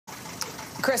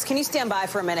Chris, can you stand by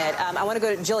for a minute? I want to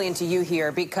go to Jillian, to you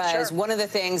here, because Sure. one of the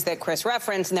things that Chris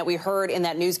referenced and that we heard in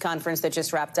that news conference that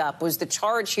just wrapped up was the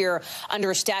charge here under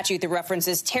a statute that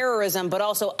references terrorism, but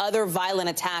also other violent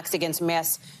attacks against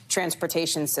mass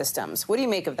transportation systems. What do you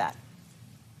make of that?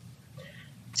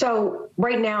 So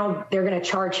right now, they're going to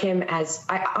charge him as,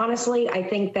 honestly, I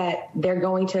think that they're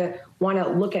going to want to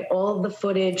look at all of the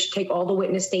footage, take all the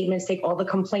witness statements, take all the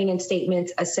complainant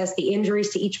statements, assess the injuries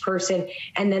to each person,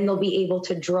 and then they'll be able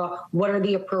to draw what are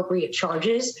the appropriate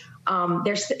charges.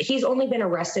 He's only been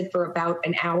arrested for about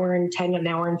an hour and 10, an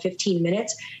hour and 15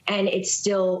 minutes, and it's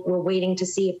still, we're waiting to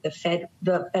see if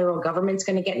the federal government's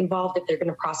going to get involved, if they're going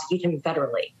to prosecute him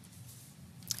federally.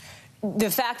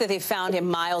 The fact that they found him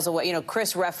miles away, you know,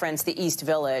 Chris referenced the East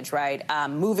Village, right,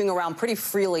 moving around pretty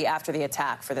freely after the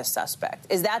attack for this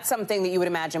suspect. Is that something that you would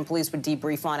imagine police would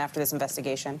debrief on after this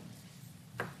investigation?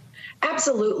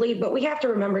 Absolutely, but we have to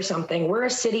remember something. We're a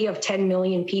city of 10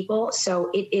 million people,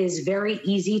 so it is very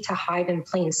easy to hide in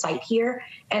plain sight here.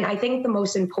 And I think the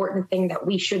most important thing that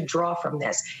we should draw from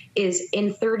this is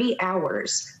in 30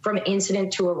 hours from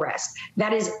incident to arrest.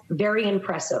 That is very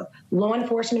impressive. Law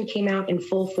enforcement came out in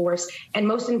full force, and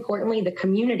most importantly, the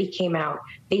community came out.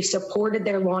 They supported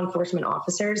their law enforcement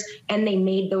officers, and they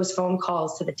made those phone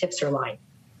calls to the tipster line.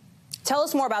 Tell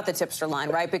us more about the tipster line,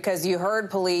 right? Because you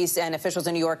heard police and officials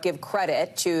in New York give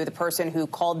credit to the person who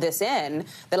called this in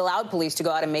that allowed police to go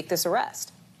out and make this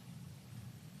arrest.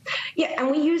 Yeah,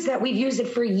 and we use that. We've used it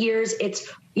for years. It's,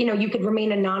 you know, you could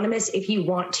remain anonymous if you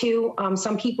want to.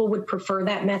 Some people would prefer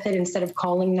that method instead of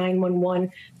calling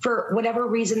 911 for whatever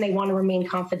reason they want to remain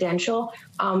confidential.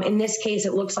 In this case,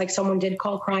 it looks like someone did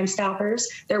call Crime Stoppers.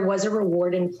 There was a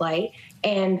reward in play,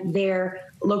 and their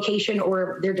location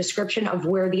or their description of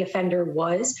where the offender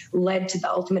was led to the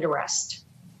ultimate arrest.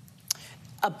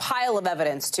 A pile of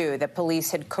evidence, too, that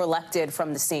police had collected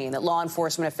from the scene, that law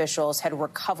enforcement officials had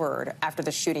recovered after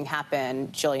the shooting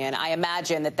happened, Jillian. I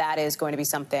imagine that that is going to be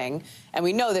something, and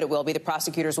we know that it will be, the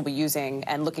prosecutors will be using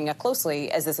and looking at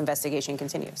closely as this investigation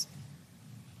continues.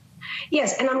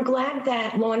 Yes, and I'm glad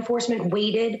that law enforcement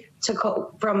waited to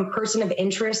go from person of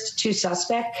interest to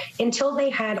suspect until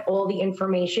they had all the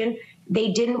information.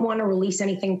 They didn't want to release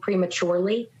anything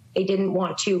prematurely. They didn't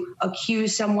want to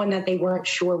accuse someone that they weren't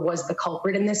sure was the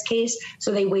culprit in this case.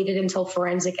 So they waited until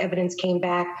forensic evidence came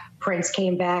back, prints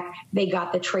came back. They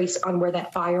got the trace on where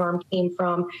that firearm came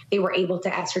from. They were able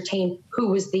to ascertain who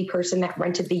was the person that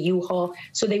rented the U-Haul.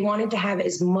 So they wanted to have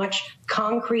as much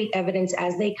concrete evidence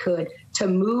as they could to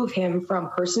move him from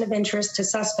person of interest to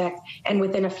suspect. And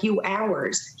within a few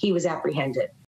hours, he was apprehended.